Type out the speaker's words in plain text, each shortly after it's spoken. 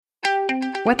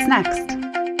What's next?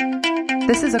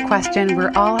 This is a question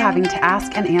we're all having to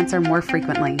ask and answer more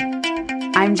frequently.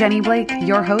 I'm Jenny Blake,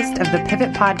 your host of the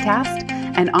Pivot Podcast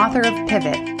and author of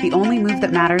Pivot, The Only Move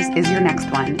That Matters Is Your Next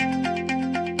One.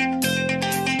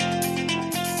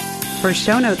 For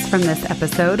show notes from this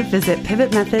episode, visit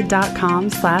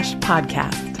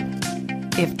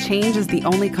pivotmethod.com/podcast. If change is the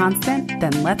only constant,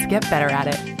 then let's get better at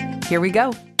it. Here we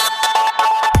go.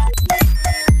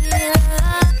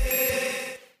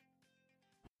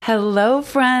 Hello,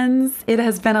 friends. It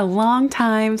has been a long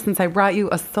time since I brought you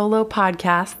a solo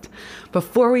podcast.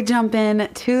 Before we jump in,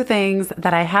 two things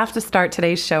that I have to start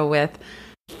today's show with.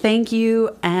 Thank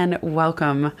you and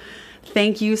welcome.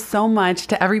 Thank you so much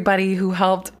to everybody who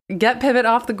helped get Pivot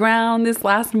off the ground this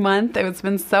last month. It's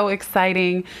been so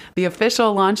exciting. The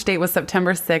official launch date was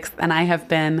September 6th, and I have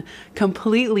been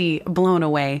completely blown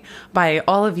away by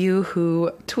all of you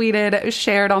who tweeted,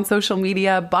 shared on social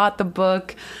media, bought the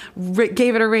book,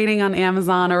 gave it a rating on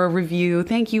Amazon or a review.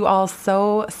 Thank you all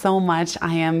so much.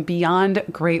 I am beyond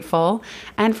grateful.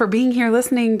 And for being here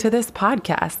listening to this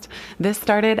podcast. This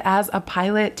started as a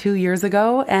pilot 2 years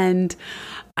ago, and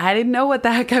I didn't know what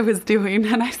the heck I was doing,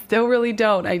 and I still really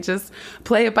don't. I just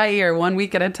play it by ear 1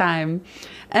 week at a time.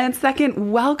 And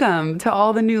second, welcome to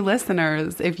all the new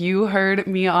listeners. If you heard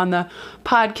me on the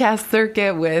podcast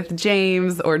circuit with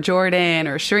James or Jordan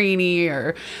or Srini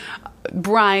or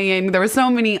Brian, there were so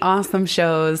many awesome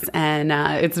shows, and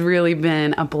it's really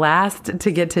been a blast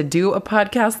to get to do a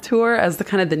podcast tour as the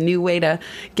kind of the new way to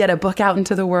get a book out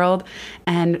into the world.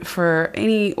 And for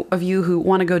any of you who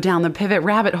want to go down the Pivot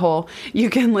rabbit hole,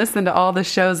 you can listen to all the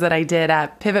shows that I did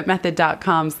at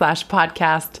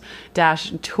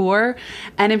pivotmethod.com/podcast-tour.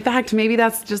 And in fact, maybe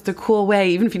that's just a cool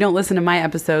way, even if you don't listen to my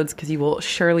episodes, because you will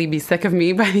surely be sick of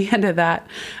me by the end of that,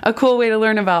 a cool way to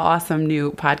learn about awesome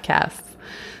new podcasts.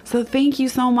 So thank you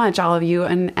so much, all of you.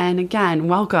 And again,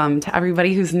 welcome to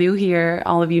everybody who's new here,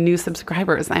 all of you new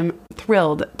subscribers. I'm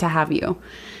thrilled to have you.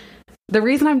 The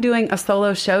reason I'm doing a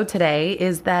solo show today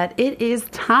is that it is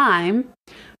time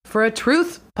for a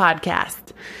truth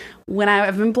podcast. When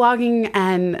I've been blogging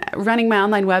and running my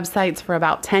online websites for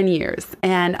about 10 years.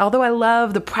 And although I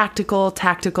love the practical,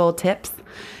 tactical tips,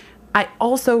 I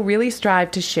also really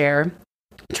strive to share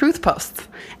truth posts,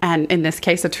 and in this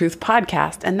case, a truth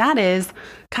podcast. And that is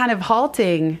kind of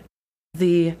halting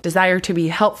the desire to be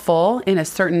helpful in a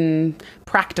certain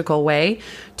practical way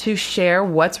to share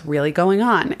what's really going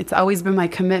on. It's always been my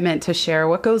commitment to share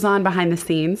what goes on behind the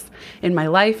scenes in my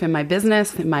life, in my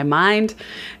business, in my mind,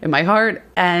 in my heart.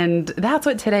 And that's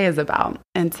what today is about.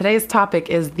 And today's topic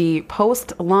is the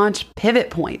post-launch pivot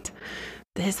point.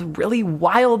 This really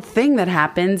wild thing that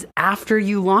happens after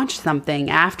you launch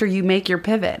something, after you make your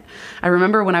pivot. I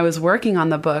remember when I was working on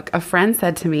the book, a friend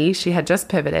said to me, she had just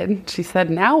pivoted. She said,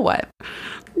 "Now what?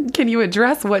 Can you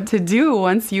address what to do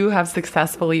once you have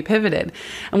successfully pivoted?"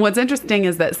 And what's interesting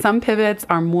is that some pivots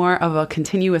are more of a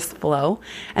continuous flow,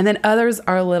 and then others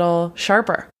are a little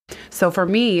sharper. So for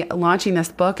me, launching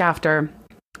this book after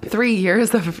 3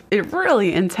 years of it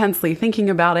really intensely thinking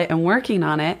about it and working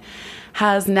on it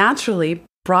has naturally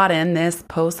brought in this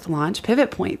post-launch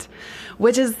pivot point,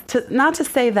 which is not to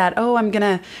say that, oh, I'm going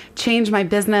to change my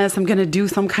business, I'm going to do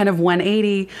some kind of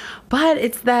 180, but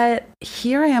it's that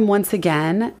here I am once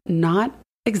again, not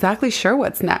exactly sure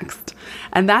what's next.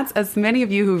 And that's, as many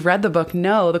of you who've read the book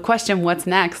know, the question, what's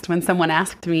next, when someone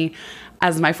asked me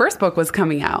as my first book was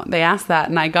coming out, they asked that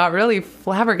and I got really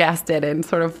flabbergasted and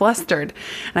sort of flustered.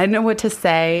 And I didn't know what to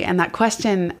say. And that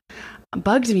question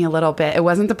bugged me a little bit. It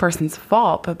wasn't the person's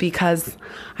fault, but because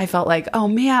I felt like, oh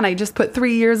man, I just put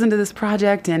 3 years into this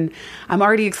project and I'm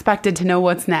already expected to know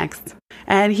what's next.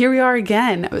 And here we are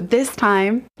again. This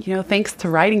time, thanks to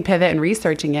writing Pivot and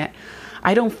researching it,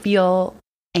 I don't feel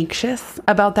anxious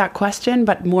about that question,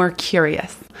 but more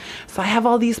curious. So I have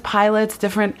all these pilots,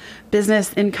 different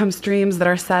business income streams that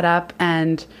are set up,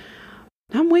 and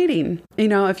I'm waiting.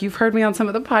 If you've heard me on some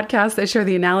of the podcasts, I share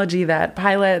the analogy that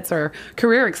pilots or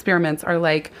career experiments are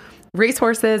like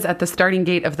racehorses at the starting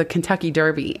gate of the Kentucky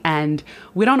Derby, and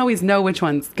we don't always know which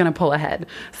one's going to pull ahead.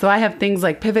 So I have things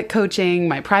like Pivot coaching,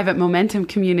 my private momentum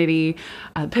community,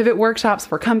 Pivot workshops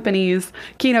for companies,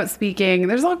 keynote speaking.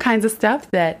 There's all kinds of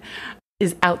stuff that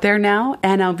is out there now,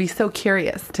 and I'll be so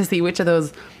curious to see which of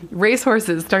those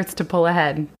racehorses starts to pull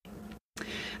ahead.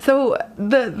 So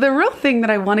the real thing that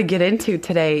I want to get into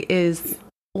today is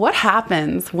what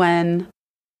happens when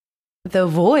the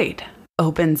void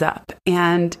opens up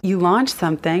and you launch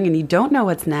something and you don't know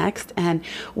what's next. And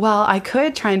while I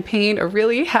could try and paint a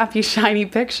really happy, shiny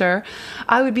picture,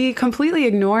 I would be completely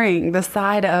ignoring the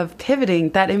side of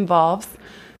pivoting that involves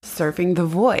surfing the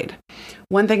void,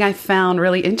 one thing I found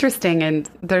really interesting, and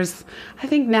there's, I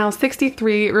think now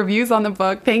 63 reviews on the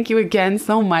book. Thank you again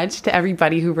so much to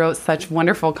everybody who wrote such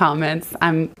wonderful comments.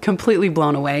 I'm completely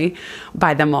blown away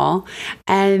by them all.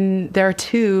 And there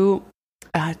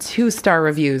are two-star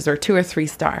reviews, or 2 or 3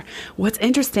 star. What's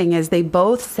interesting is they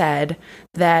both said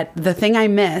that the thing I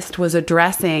missed was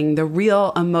addressing the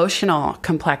real emotional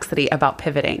complexity about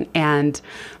pivoting and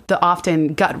the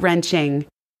often gut-wrenching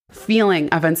feeling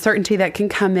of uncertainty that can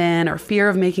come in, or fear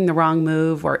of making the wrong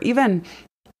move, or even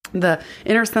the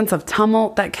inner sense of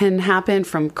tumult that can happen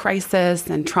from crisis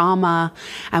and trauma,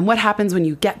 and what happens when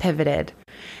you get pivoted.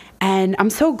 And I'm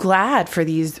so glad for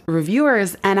these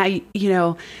reviewers. And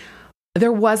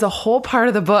there was a whole part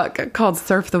of the book called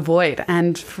Surf the Void,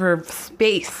 and for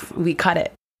space, we cut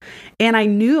it. And I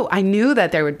knew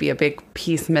that there would be a big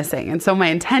piece missing. And so my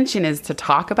intention is to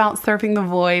talk about surfing the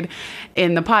void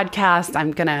in the podcast. I'm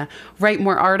going to write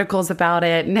more articles about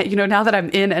it. Now that I'm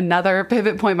in another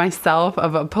pivot point myself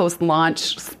of a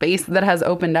post-launch space that has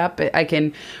opened up, I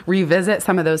can revisit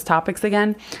some of those topics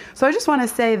again. So I just want to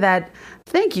say that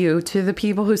thank you to the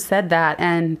people who said that.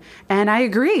 And I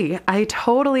agree.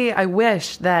 I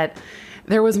wish that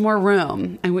there was more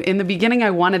room. In the beginning, I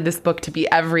wanted this book to be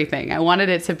everything. I wanted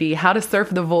it to be how to surf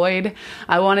the void.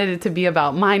 I wanted it to be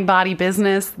about mind, body,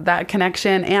 business, that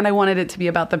connection. And I wanted it to be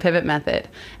about the pivot method.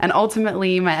 And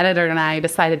ultimately, my editor and I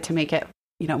decided to make it,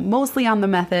 mostly on the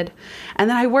method. And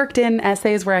then I worked in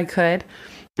essays where I could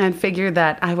and figured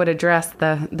that I would address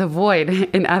the void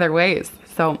in other ways.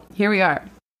 So here we are.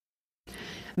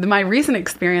 My recent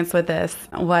experience with this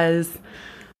was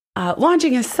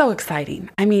launching is so exciting.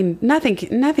 I mean,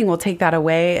 nothing will take that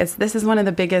away. This is one of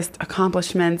the biggest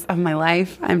accomplishments of my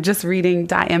life. I'm just reading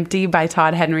Die Empty by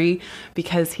Todd Henry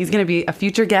because he's going to be a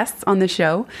future guest on the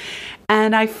show.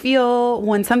 And I feel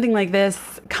when something like this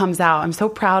comes out, I'm so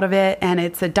proud of it. And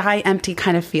it's a die empty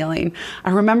kind of feeling.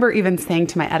 I remember even saying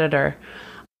to my editor,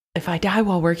 if I die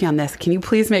while working on this, can you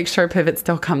please make sure Pivot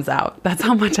still comes out? That's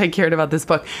how much I cared about this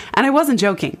book. And I wasn't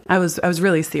joking. I was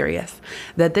really serious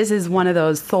that this is one of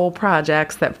those soul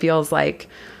projects that feels like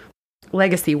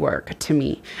legacy work to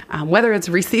me. Whether it's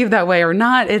received that way or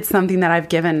not, it's something that I've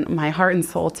given my heart and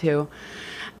soul to.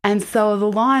 And so the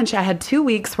launch, I had 2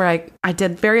 weeks where I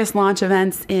did various launch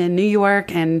events in New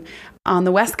York, and on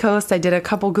the West Coast, I did a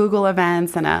couple Google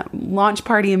events and a launch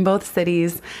party in both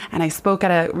cities. And I spoke at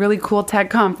a really cool tech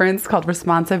conference called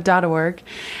responsive.org.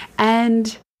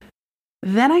 And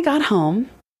then I got home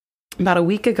about a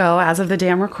week ago, as of the day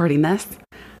I'm recording this,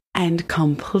 and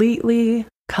completely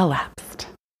collapsed.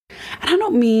 And I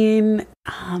don't mean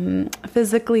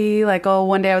physically, like, oh,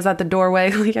 one day I was at the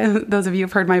doorway, like those of you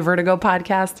who've heard my Vertigo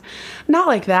podcast. Not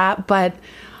like that, but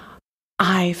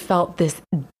I felt this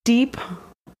deep,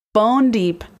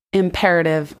 bone-deep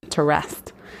imperative to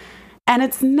rest. And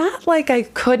it's not like I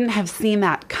couldn't have seen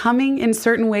that coming in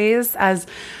certain ways. As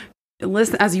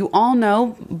you all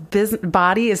know,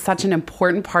 body is such an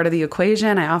important part of the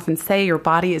equation. I often say your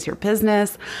body is your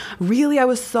business. Really, I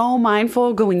was so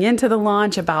mindful going into the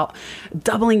launch about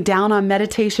doubling down on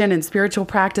meditation and spiritual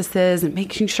practices and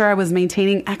making sure I was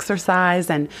maintaining exercise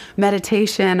and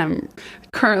meditation. I'm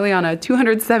currently on a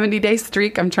 270-day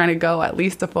streak. I'm trying to go at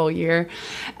least a full year.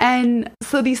 And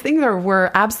so these things were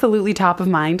absolutely top of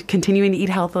mind, continuing to eat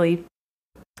healthily.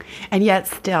 And yet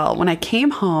still, when I came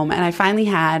home and I finally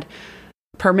had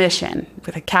permission,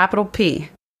 with a capital P,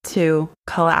 to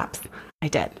collapse, I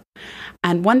did.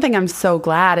 And one thing I'm so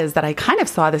glad is that I kind of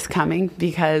saw this coming,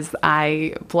 because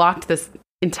I blocked this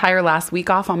entire last week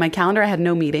off on my calendar. I had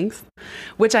no meetings,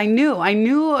 which I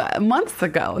knew months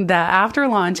ago that after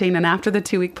launching and after the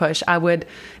 2-week push, I would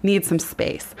need some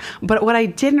space. But what I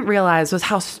didn't realize was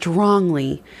how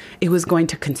strongly it was going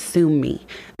to consume me,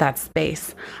 that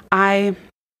space.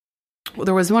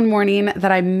 There was one morning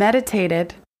that I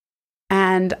meditated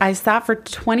and I sat for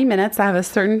 20 minutes. I have a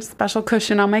certain special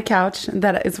cushion on my couch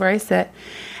that is where I sit.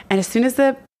 And as soon as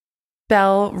the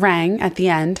bell rang at the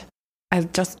end, I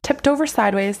just tipped over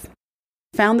sideways,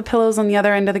 found the pillows on the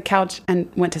other end of the couch, and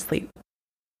went to sleep.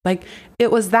 Like,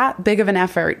 it was that big of an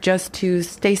effort just to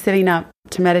stay sitting up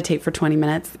to meditate for 20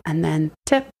 minutes and then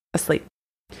tip asleep.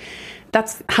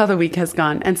 That's how the week has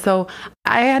gone. And so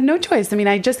I had no choice. I mean,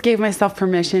 I just gave myself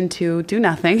permission to do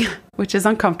nothing, which is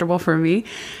uncomfortable for me,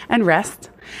 and rest.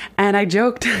 And I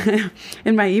joked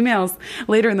in my emails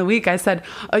later in the week, I said,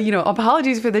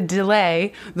 apologies for the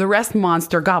delay. The rest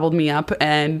monster gobbled me up,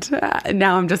 and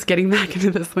now I'm just getting back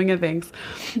into the swing of things.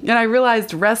 And I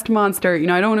realized rest monster,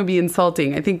 I don't want to be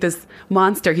insulting. I think this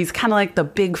monster, he's kind of like the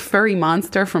big furry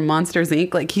monster from Monsters,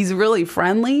 Inc. Like, he's really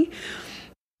friendly,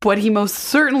 but he most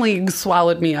certainly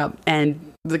swallowed me up,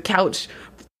 and the couch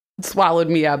swallowed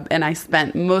me up, and I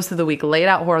spent most of the week laid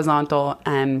out horizontal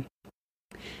and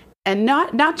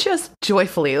not just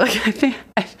joyfully. Like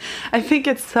I think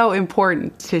it's so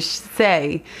important to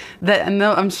say that, and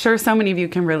I'm sure so many of you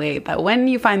can relate, that when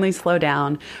you finally slow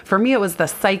down, for me, it was the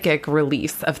psychic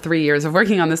release of 3 years of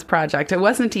working on this project. It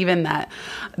wasn't even that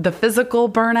the physical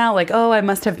burnout, like, oh, I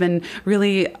must have been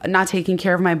really not taking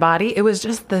care of my body. It was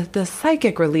just the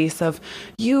psychic release of,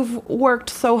 you've worked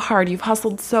so hard, you've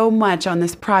hustled so much on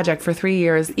this project for 3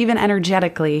 years, even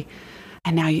energetically,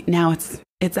 and now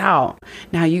it's out.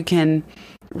 Now you can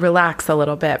relax a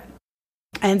little bit.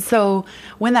 And so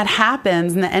when that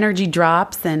happens and the energy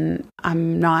drops and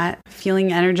I'm not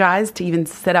feeling energized to even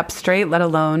sit up straight, let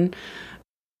alone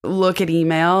look at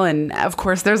email. And of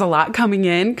course, there's a lot coming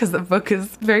in because the book is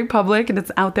very public and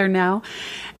it's out there now.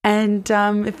 And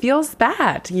it feels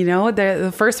bad.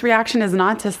 The first reaction is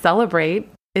not to celebrate.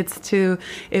 It's to,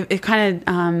 it kind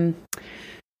of,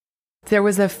 there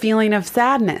was a feeling of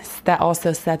sadness that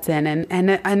also sets in,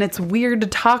 and it's weird to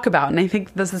talk about. And I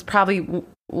think this is probably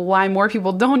why more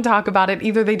people don't talk about it.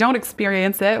 Either they don't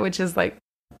experience it, which is like,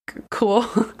 cool.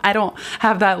 I don't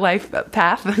have that life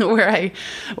path where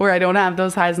I don't have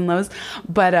those highs and lows.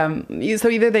 But so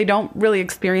either they don't really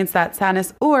experience that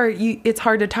sadness, or it's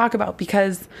hard to talk about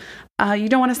because I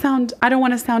don't want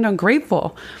to sound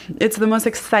ungrateful. It's the most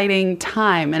exciting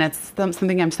time, and it's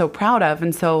something I'm so proud of.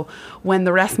 And so when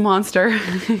the rest monster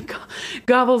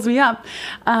gobbles me up,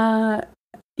 I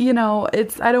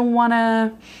don't want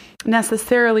to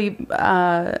necessarily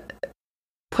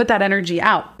put that energy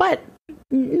out. But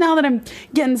now that I'm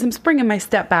getting some spring in my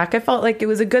step back, I felt like it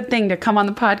was a good thing to come on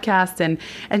the podcast and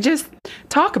just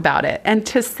talk about it, and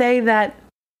to say that,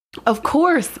 of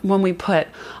course, when we put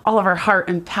all of our heart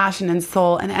and passion and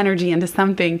soul and energy into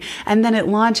something and then it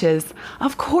launches,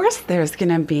 of course there's going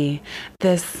to be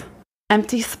this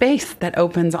empty space that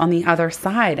opens on the other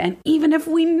side. And even if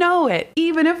we know it,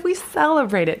 even if we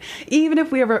celebrate it, even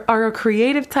if we are a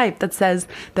creative type that says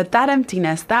that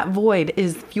emptiness, that void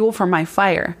is fuel for my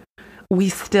fire, we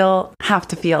still have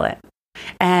to feel it.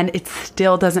 And it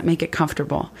still doesn't make it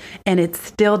comfortable. And it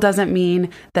still doesn't mean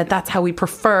that that's how we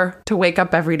prefer to wake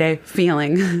up every day,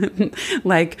 feeling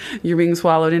like you're being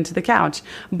swallowed into the couch.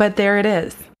 But there it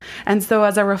is. And so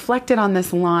as I reflected on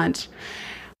this launch,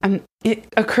 it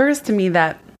occurs to me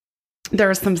that there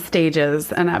are some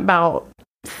stages, and about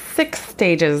 6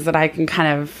 stages that I can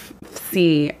kind of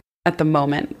see at the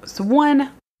moment. So 1,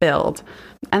 build.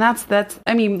 And that's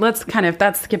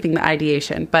skipping the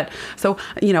ideation. But so,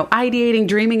 ideating,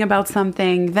 dreaming about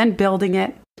something, then building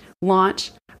it,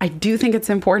 launch. I do think it's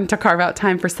important to carve out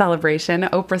time for celebration.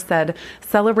 Oprah said,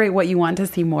 celebrate what you want to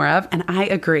see more of. And I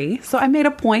agree. So I made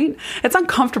a point. It's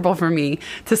uncomfortable for me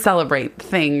to celebrate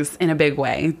things in a big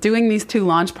way. Doing these 2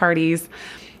 launch parties,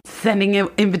 sending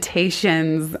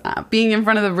invitations, being in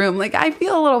front of the room. Like, I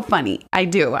feel a little funny. I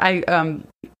do. I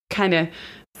kind of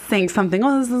saying something,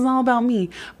 oh, this is all about me.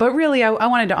 But really, I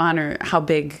wanted to honor how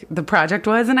big the project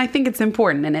was. And I think it's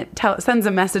important. And it sends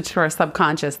a message to our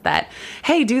subconscious that,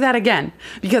 hey, do that again,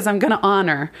 because I'm going to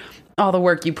honor all the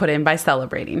work you put in by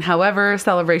celebrating, however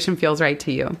celebration feels right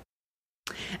to you.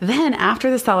 Then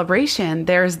after the celebration,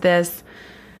 there's this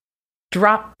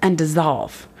drop and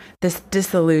dissolve, this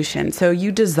dissolution. So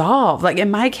you dissolve, like in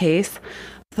my case,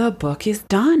 the book is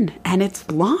done and it's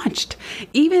launched.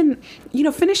 Even,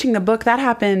 finishing the book, that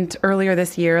happened earlier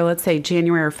this year, let's say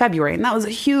January or February. And that was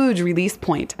a huge release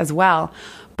point as well.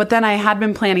 But then I had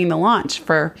been planning the launch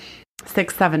for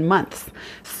 6-7 months.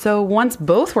 So once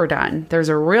both were done, there's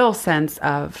a real sense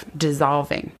of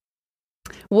dissolving.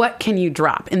 What can you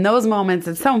drop? In those moments,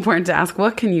 it's so important to ask,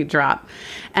 what can you drop?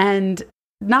 And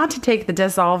not to take the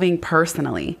dissolving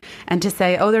personally and to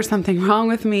say, oh, there's something wrong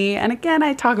with me. And again,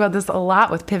 I talk about this a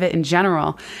lot with Pivot in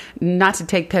general, not to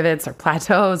take pivots or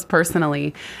plateaus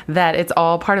personally, that it's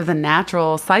all part of the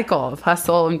natural cycle of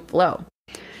hustle and flow.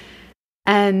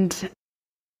 And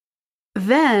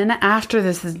then after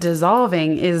this is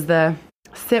dissolving is the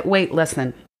sit, wait,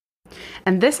 listen.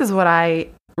 And this is what I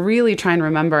really try and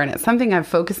remember. And it's something I've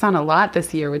focused on a lot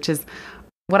this year, which is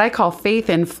what I call faith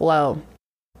in flow.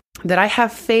 That I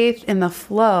have faith in the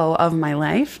flow of my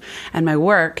life and my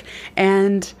work.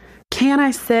 And can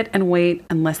I sit and wait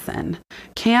and listen?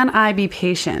 Can I be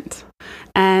patient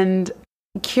and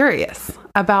curious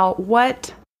about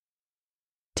what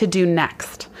to do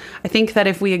next? I think that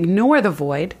if we ignore the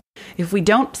void, if we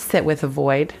don't sit with the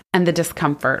void and the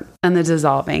discomfort and the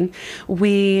dissolving,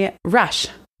 we rush.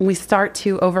 We start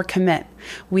to overcommit.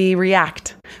 We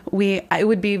react. It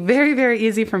would be very, very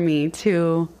easy for me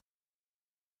to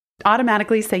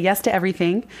automatically say yes to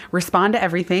everything, respond to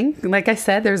everything. Like I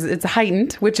said, it's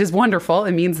heightened, which is wonderful.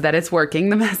 It means that it's working.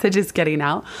 The message is getting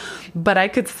out. But I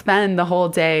could spend the whole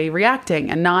day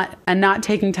reacting and not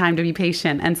taking time to be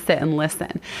patient and sit and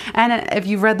listen. And if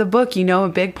you've read the book, you know a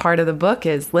big part of the book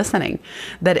is listening.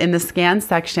 That in the scan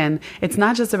section, it's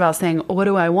not just about saying, what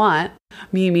do I want?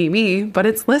 Me, but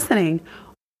it's listening.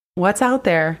 What's out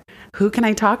there? Who can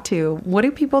I talk to? What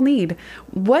do people need?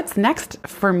 What's next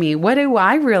for me? What do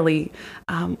I really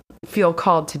feel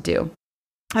called to do?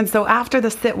 And so after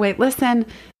the sit, wait, listen,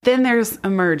 then there's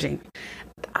emerging.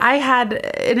 And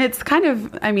it's kind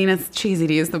of, it's cheesy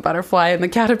to use the butterfly and the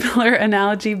caterpillar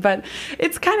analogy, but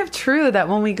it's kind of true that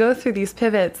when we go through these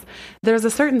pivots, there's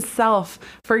a certain self.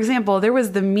 For example, there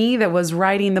was the me that was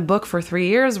writing the book for 3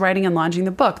 years, writing and launching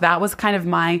the book. That was kind of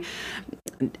my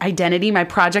identity, my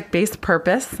project-based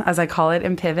purpose, as I call it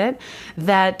in Pivot,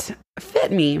 that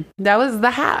fit me. That was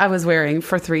the hat I was wearing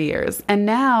for 3 years. And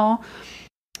now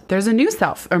there's a new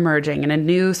self emerging and a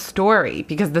new story,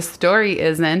 because the story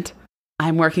isn't,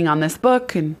 I'm working on this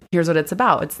book and here's what it's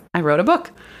about. It's, I wrote a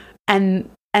book. And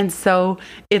so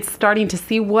it's starting to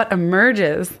see what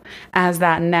emerges as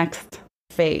that next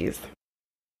phase.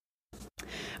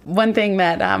 One thing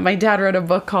that my dad wrote a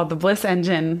book called The Bliss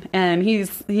Engine, and he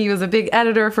was a big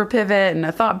editor for Pivot and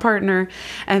a thought partner.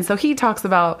 And so he talks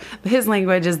about, his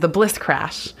language is the bliss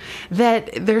crash,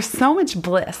 that there's so much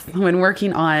bliss when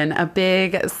working on a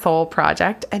big soul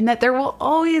project, and that there will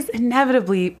always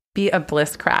inevitably be a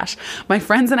bliss crash. My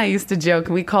friends and I used to joke,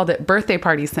 we called it birthday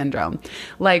party syndrome.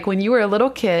 Like when you were a little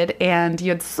kid and you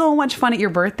had so much fun at your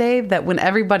birthday that when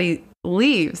everybody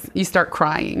leaves, you start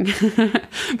crying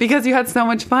because you had so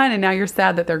much fun and now you're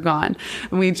sad that they're gone.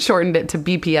 And we shortened it to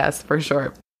BPS for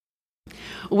short.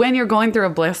 When you're going through a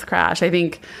bliss crash, I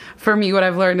think for me, what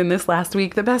I've learned in this last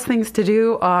week, the best things to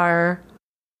do are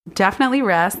definitely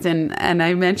rest. And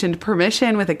I mentioned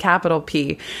permission with a capital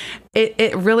P.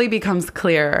 It really becomes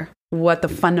clear what the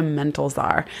fundamentals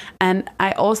are. And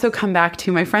I also come back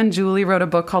to my friend Julie wrote a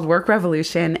book called Work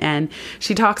Revolution, and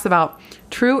she talks about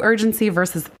true urgency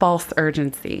versus false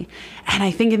urgency. And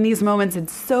I think in these moments,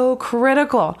 it's so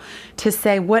critical to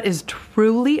say what is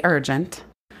truly urgent.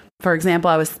 For example,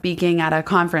 I was speaking at a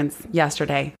conference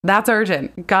yesterday. That's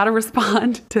urgent. Got to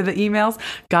respond to the emails,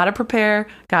 got to prepare,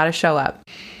 got to show up.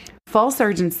 False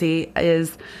urgency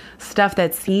is stuff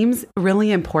that seems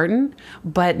really important,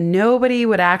 but nobody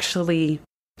would actually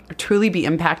truly be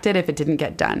impacted if it didn't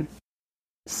get done.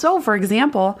 So, for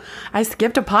example, I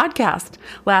skipped a podcast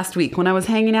last week when I was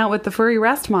hanging out with the furry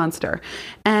rest monster,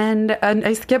 and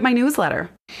I skipped my newsletter.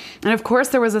 And of course,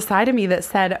 there was a side of me that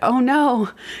said, oh no,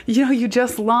 you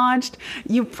just launched.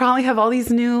 You probably have all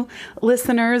these new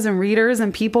listeners and readers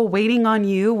and people waiting on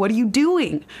you. What are you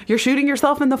doing? You're shooting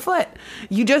yourself in the foot.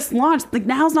 You just launched. Like,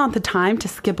 now's not the time to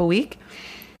skip a week.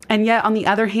 And yet, on the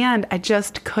other hand, I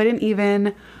just couldn't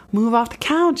even move off the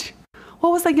couch.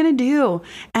 What was I going to do?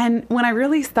 And when I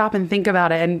really stop and think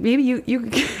about it, and maybe you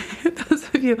those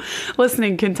of you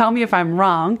listening can tell me if I'm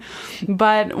wrong,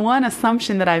 but one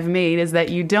assumption that I've made is that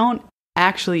you don't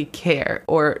actually care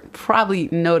or probably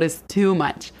notice too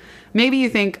much. Maybe you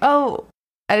think, oh,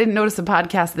 I didn't notice a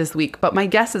podcast this week, but my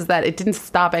guess is that it didn't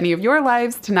stop any of your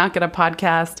lives to not get a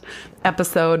podcast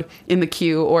episode in the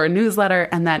queue or a newsletter,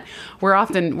 and that we're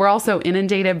also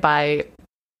inundated by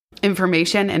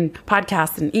information and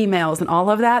podcasts and emails and all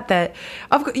of that,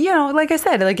 like I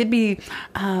said, like it'd be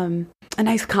a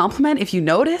nice compliment if you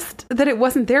noticed that it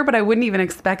wasn't there, but I wouldn't even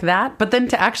expect that. But then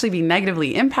to actually be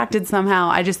negatively impacted somehow,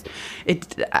 I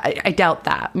doubt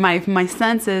that. My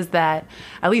sense is that,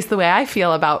 at least the way I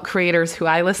feel about creators who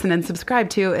I listen and subscribe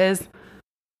to, is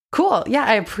cool. Yeah,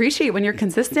 I appreciate when you're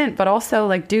consistent, but also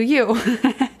like, do you?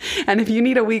 And if you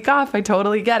need a week off, I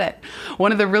totally get it.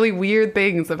 One of the really weird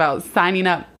things about signing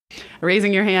up,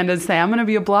 raising your hand and say, I'm going to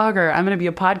be a blogger, I'm going to be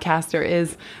a podcaster,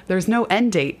 is there's no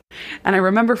end date. And I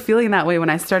remember feeling that way when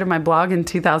I started my blog in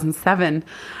 2007.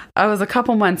 I was a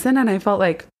couple months in and I felt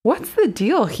like, what's the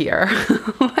deal here?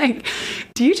 Like,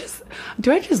 do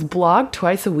I just blog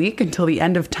twice a week until the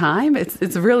end of time?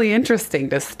 It's really interesting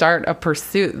to start a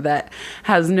pursuit that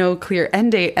has no clear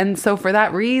end date. And so for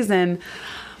that reason,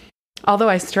 although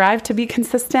I strive to be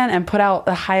consistent and put out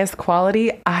the highest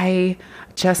quality, I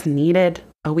just needed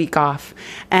a week off.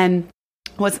 And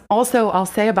what's also I'll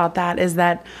say about that is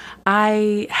that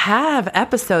I have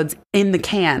episodes in the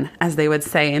can, as they would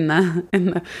say in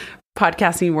the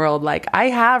podcasting world. Like, I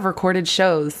have recorded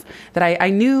shows that I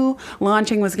knew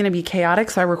launching was going to be chaotic.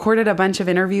 So I recorded a bunch of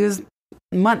interviews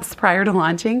months prior to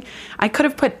launching, I could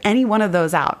have put any one of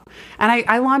those out. And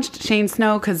I launched Shane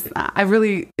Snow because I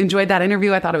really enjoyed that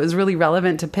interview. I thought it was really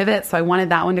relevant to Pivot. So I wanted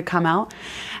that one to come out.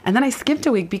 And then I skipped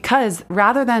a week because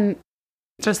rather than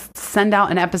just send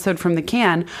out an episode from the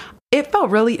can, it felt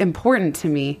really important to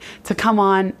me to come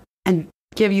on and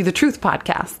give you the truth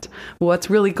podcast, what's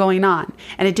really going on.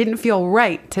 And it didn't feel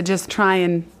right to just try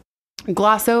and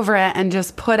gloss over it and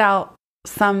just put out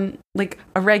some like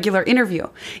a regular interview.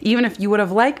 Even if you would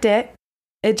have liked it,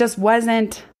 it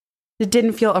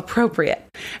didn't feel appropriate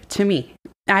to me.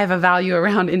 I have a value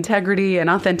around integrity and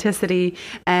authenticity.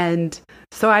 And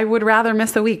so I would rather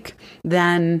miss a week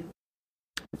than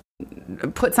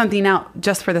put something out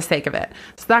just for the sake of it.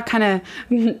 So that kind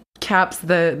of caps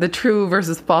the true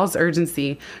versus false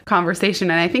urgency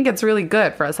conversation. And I think it's really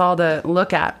good for us all to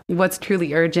look at what's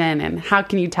truly urgent and how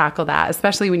can you tackle that,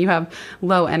 especially when you have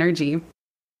low energy.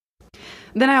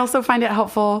 Then I also find it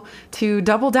helpful to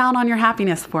double down on your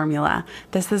happiness formula.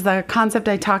 This is a concept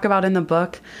I talk about in the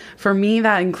book. For me,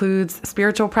 that includes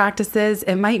spiritual practices.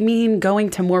 It might mean going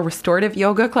to more restorative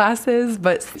yoga classes,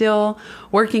 but still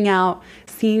working out,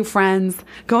 seeing friends,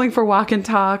 going for walk and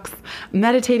talks,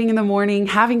 meditating in the morning,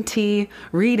 having tea,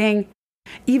 reading.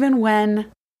 Even when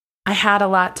I had a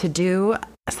lot to do,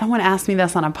 someone asked me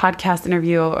this on a podcast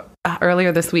interview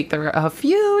earlier this week. There were a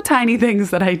few tiny things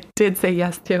that I did say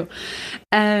yes to.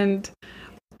 And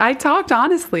I talked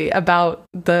honestly about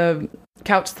the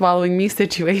couch swallowing me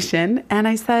situation. And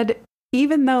I said,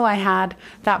 even though I had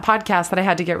that podcast that I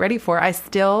had to get ready for, I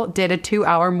still did a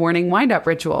 2-hour morning wind-up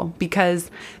ritual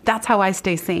because that's how I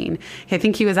stay sane. I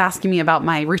think he was asking me about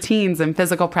my routines and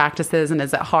physical practices and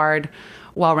is it hard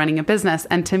while running a business.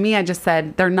 And to me, I just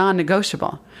said they're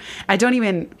non-negotiable.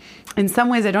 In some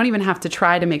ways, I don't even have to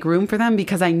try to make room for them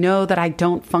because I know that I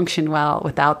don't function well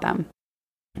without them.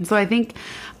 And so I think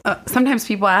sometimes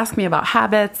people ask me about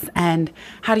habits and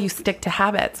how do you stick to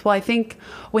habits? Well, I think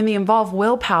when they involve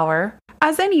willpower,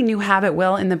 as any new habit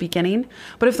will in the beginning,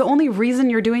 but if the only reason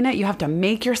you're doing it, you have to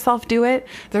make yourself do it,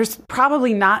 there's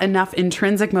probably not enough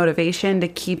intrinsic motivation to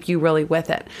keep you really with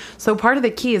it. So part of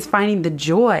the key is finding the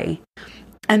joy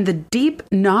and the deep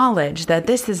knowledge that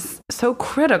this is so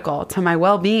critical to my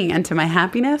well-being and to my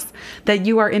happiness that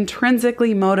you are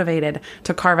intrinsically motivated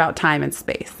to carve out time and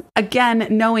space. Again,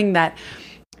 knowing that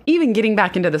even getting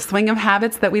back into the swing of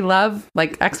habits that we love,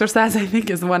 like exercise, I think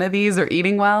is one of these, or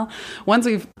eating well. Once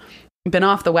we've been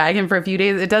off the wagon for a few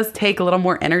days, it does take a little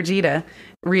more energy to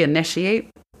reinitiate.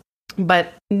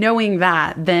 But knowing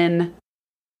that, then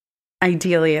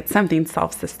ideally it's something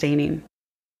self-sustaining.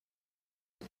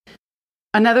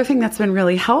 Another thing that's been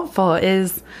really helpful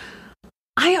is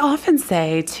I often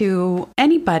say to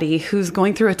anybody who's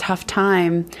going through a tough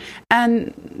time,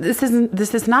 and this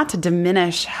is not to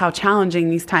diminish how challenging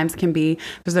these times can be.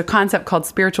 There's a concept called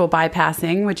spiritual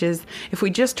bypassing, which is if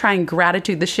we just try and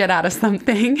gratitude the shit out of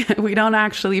something, we don't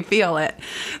actually feel it.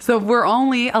 So if we're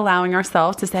only allowing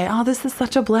ourselves to say, oh, this is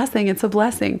such a blessing, it's a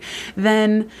blessing,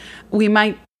 then we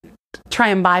might try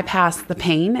and bypass the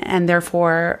pain and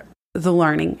therefore the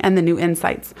learning and the new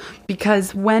insights.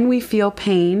 Because when we feel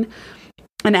pain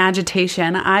and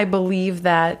agitation, I believe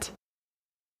that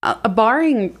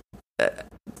barring,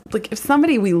 like if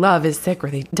somebody we love is sick or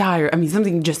they die, or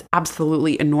something just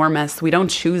absolutely enormous, we don't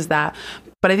choose that.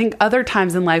 But I think other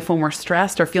times in life when we're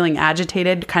stressed or feeling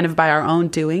agitated kind of by our own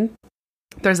doing,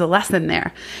 there's a lesson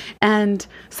there. And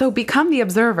so become the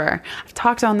observer. I've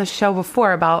talked on the show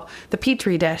before about the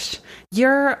Petri dish.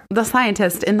 You're the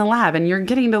scientist in the lab and you're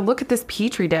getting to look at this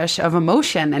Petri dish of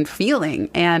emotion and feeling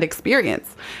and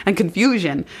experience and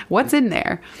confusion. What's in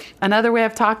there? Another way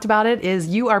I've talked about it is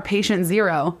you are patient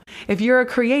zero. If you're a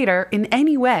creator in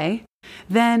any way,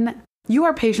 then you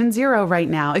are patient zero right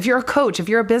now. If you're a coach, if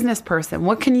you're a business person,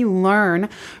 what can you learn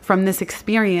from this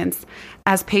experience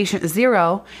as patient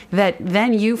zero that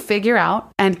then you figure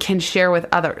out and can share with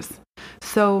others?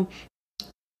 So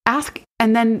ask,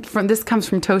 and then this comes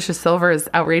from Tosha Silver's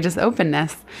outrageous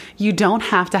openness. You don't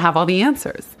have to have all the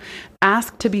answers.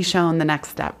 Ask to be shown the next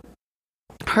step.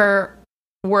 Her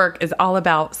work is all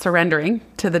about surrendering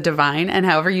to the divine, and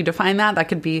however you define that, that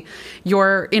could be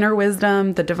your inner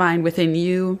wisdom, the divine within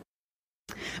you.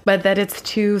 But that it's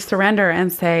to surrender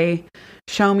and say,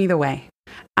 show me the way.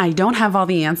 I don't have all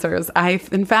the answers. I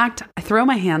throw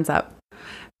my hands up.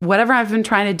 Whatever I've been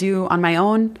trying to do on my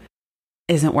own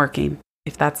isn't working,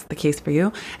 if that's the case for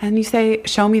you. And you say,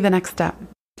 show me the next step.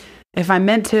 If I'm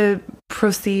meant to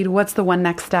proceed, what's the one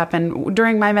next step? And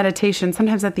during my meditation,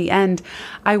 sometimes at the end,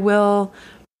 I will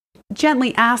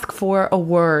gently ask for a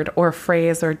word or a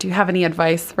phrase, or do you have any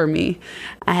advice for me?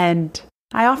 And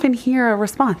I often hear a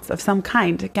response of some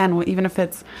kind. Again, even if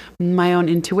it's my own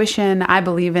intuition, I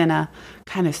believe in a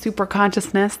kind of super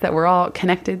consciousness that we're all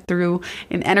connected through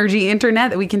an energy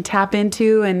internet that we can tap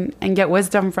into and get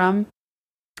wisdom from.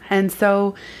 And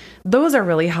so those are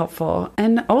really helpful.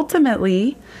 And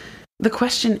ultimately, the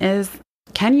question is,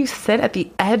 can you sit at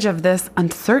the edge of this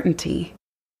uncertainty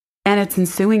and its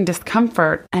ensuing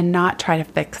discomfort and not try to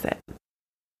fix it?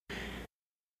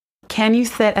 Can you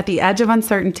sit at the edge of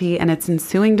uncertainty and its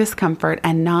ensuing discomfort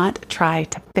and not try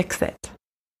to fix it?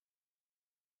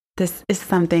 This is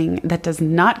something that does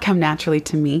not come naturally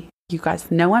to me. You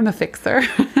guys know I'm a fixer.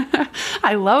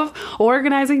 I love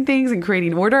organizing things and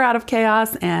creating order out of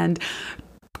chaos and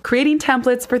creating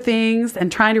templates for things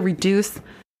and trying to reduce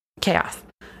chaos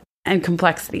and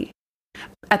complexity.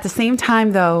 At the same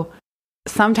time, though,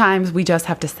 sometimes we just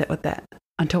have to sit with it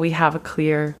until we have a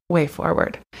clear way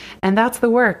forward. And that's the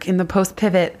work in the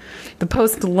post-pivot, the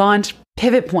post-launch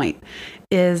pivot point,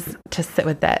 is to sit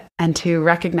with it and to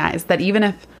recognize that even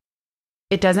if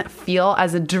it doesn't feel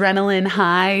as adrenaline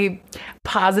high,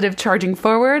 positive charging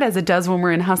forward as it does when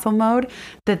we're in hustle mode,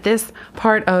 that this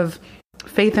part of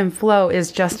faith and flow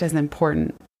is just as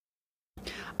important.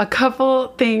 A couple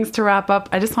things to wrap up.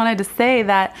 I just wanted to say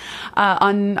that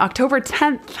on October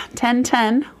 10th,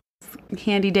 10/10,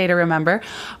 handy day to remember,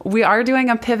 we are doing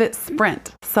a pivot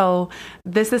sprint. So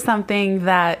this is something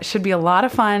that should be a lot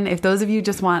of fun if those of you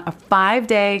just want a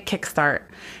 5-day kickstart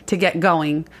to get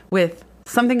going with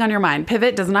something on your mind.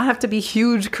 Pivot does not have to be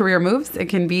huge career moves. It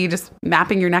can be just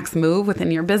mapping your next move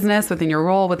within your business, within your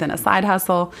role, within a side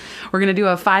hustle. We're going to do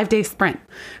a 5-day sprint.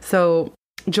 So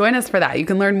join us for that. You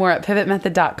can learn more at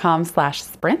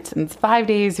pivotmethod.com/sprint. And it's 5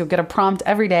 days. You'll get a prompt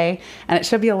every day, and it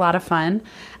should be a lot of fun.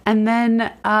 And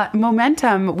then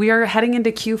Momentum, we are heading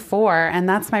into Q4, and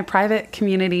that's my private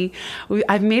community.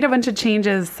 I've made a bunch of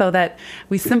changes so that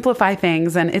we simplify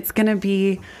things, and it's going to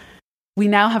be, we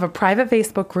now have a private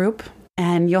Facebook group,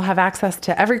 and you'll have access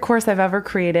to every course I've ever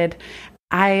created.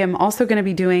 I am also going to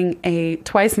be doing a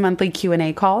twice monthly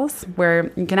Q&A calls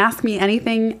where you can ask me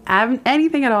anything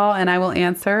at all, and I will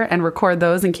answer and record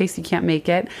those in case you can't make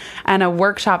it, and a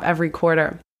workshop every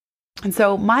quarter. And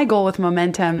so my goal with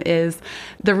Momentum is,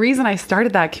 the reason I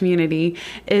started that community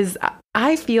is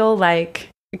I feel like,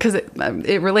 because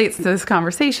it relates to this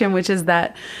conversation, which is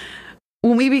that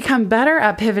when we become better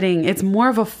at pivoting, it's more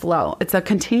of a flow. It's a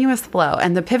continuous flow,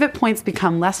 and the pivot points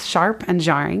become less sharp and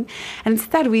jarring. And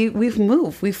instead, we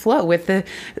flow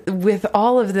with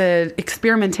all of the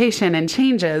experimentation and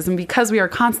changes. And because we are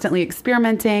constantly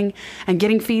experimenting and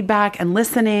getting feedback and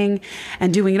listening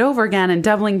and doing it over again and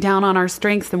doubling down on our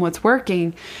strengths and what's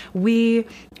working, we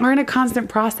are in a constant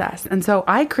process. And so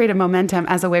I created Momentum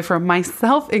as a way for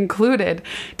myself included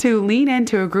to lean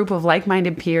into a group of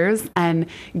like-minded peers and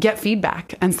get feedback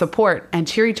and support and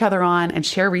cheer each other on and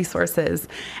share resources.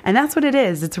 And that's what it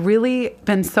is. It's really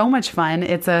been so much fun.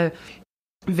 It's a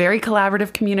very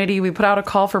collaborative community. We put out a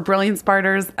call for Brilliant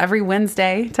Sparters every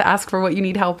Wednesday to ask for what you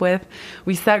need help with.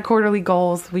 We set quarterly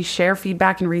goals. We share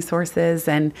feedback and resources.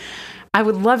 And I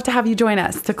would love to have you join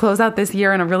us to close out this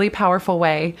year in a really powerful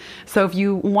way. So if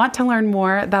you want to learn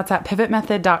more, that's at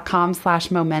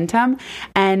pivotmethod.com/momentum.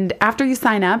 And after you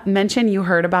sign up, mention you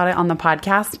heard about it on the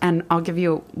podcast, and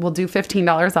we'll do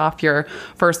 $15 off your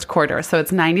first quarter. So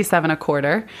it's $97 a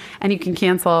quarter, and you can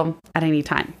cancel at any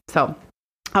time. So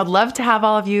I'd love to have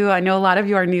all of you. I know a lot of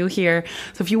you are new here.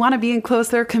 So if you want to be in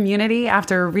closer community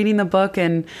after reading the book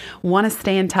and want to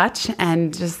stay in touch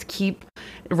and just keep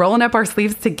rolling up our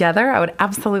sleeves together, I would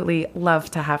absolutely love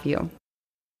to have you.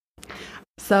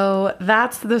 So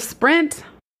that's the sprint.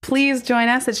 Please join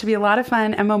us. It should be a lot of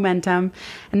fun and momentum.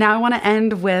 And now I want to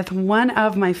end with one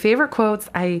of my favorite quotes.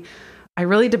 I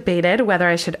really debated whether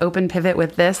I should open Pivot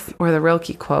with this or the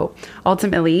Rilke quote.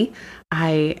 Ultimately,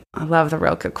 I love the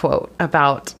Rilke quote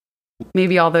about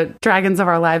maybe all the dragons of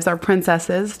our lives are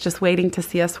princesses just waiting to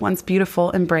see us once beautiful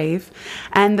and brave.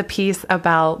 And the piece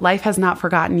about life has not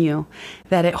forgotten you,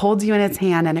 that it holds you in its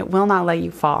hand and it will not let you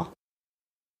fall.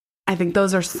 I think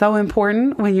those are so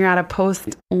important when you're at a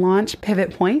post-launch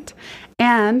pivot point.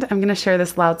 And I'm going to share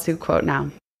this Lao Tzu quote now.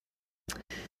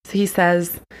 So he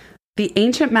says, "The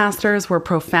ancient masters were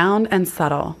profound and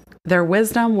subtle. Their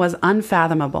wisdom was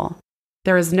unfathomable.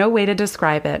 There is no way to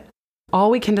describe it. All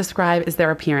we can describe is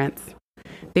their appearance.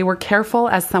 They were careful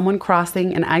as someone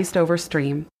crossing an iced-over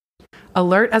stream,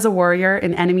 alert as a warrior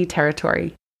in enemy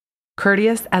territory,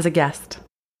 courteous as a guest,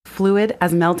 fluid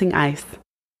as melting ice,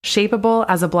 shapeable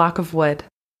as a block of wood,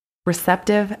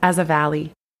 receptive as a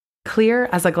valley, clear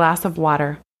as a glass of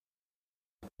water.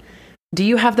 Do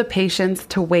you have the patience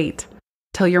to wait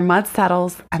till your mud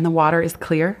settles and the water is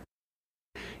clear?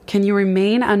 Can you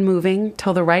remain unmoving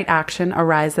till the right action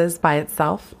arises by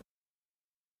itself?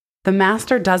 The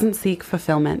master doesn't seek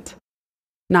fulfillment.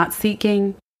 Not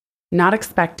seeking, not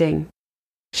expecting,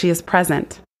 she is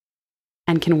present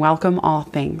and can welcome all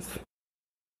things.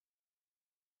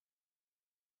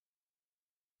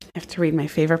 I have to read my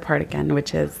favorite part again,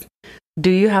 which is, do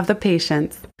you have the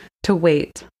patience to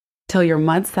wait till your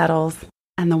mud settles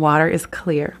and the water is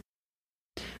clear?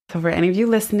 So for any of you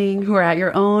listening who are at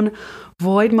your own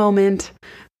void moment,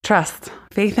 trust,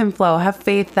 faith and flow. Have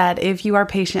faith that if you are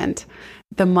patient,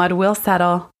 the mud will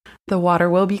settle, the water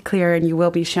will be clear, and you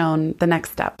will be shown the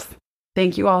next steps.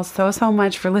 Thank you all so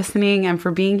much for listening and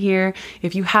for being here.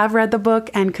 If you have read the book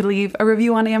and could leave a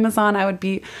review on Amazon, I would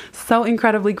be so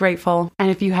incredibly grateful. And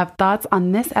if you have thoughts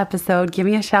on this episode, give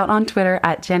me a shout on Twitter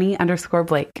at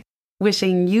Jenny_Blake.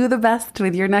 Wishing you the best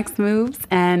with your next moves,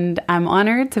 and I'm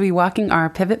honored to be walking our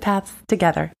pivot paths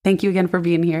together. Thank you again for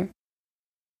being here.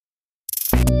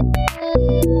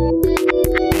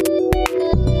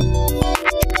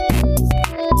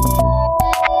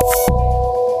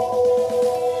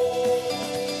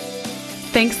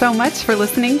 Thanks so much for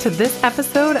listening to this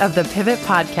episode of the Pivot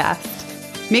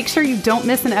Podcast. Make sure you don't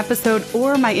miss an episode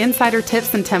or my insider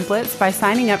tips and templates by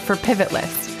signing up for Pivot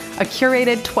List, a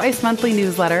curated twice monthly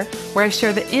newsletter where I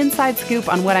share the inside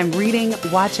scoop on what I'm reading,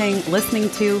 watching, listening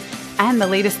to, and the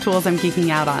latest tools I'm geeking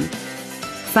out on.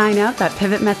 Sign up at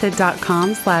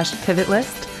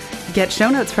pivotmethod.com/pivotlist. Get show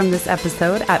notes from this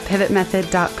episode at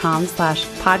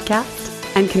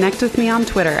pivotmethod.com/podcast and connect with me on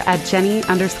Twitter at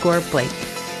Jenny_Blake.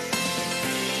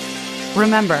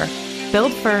 Remember,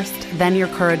 build first, then your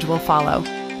courage will follow.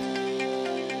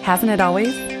 Hasn't it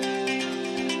always?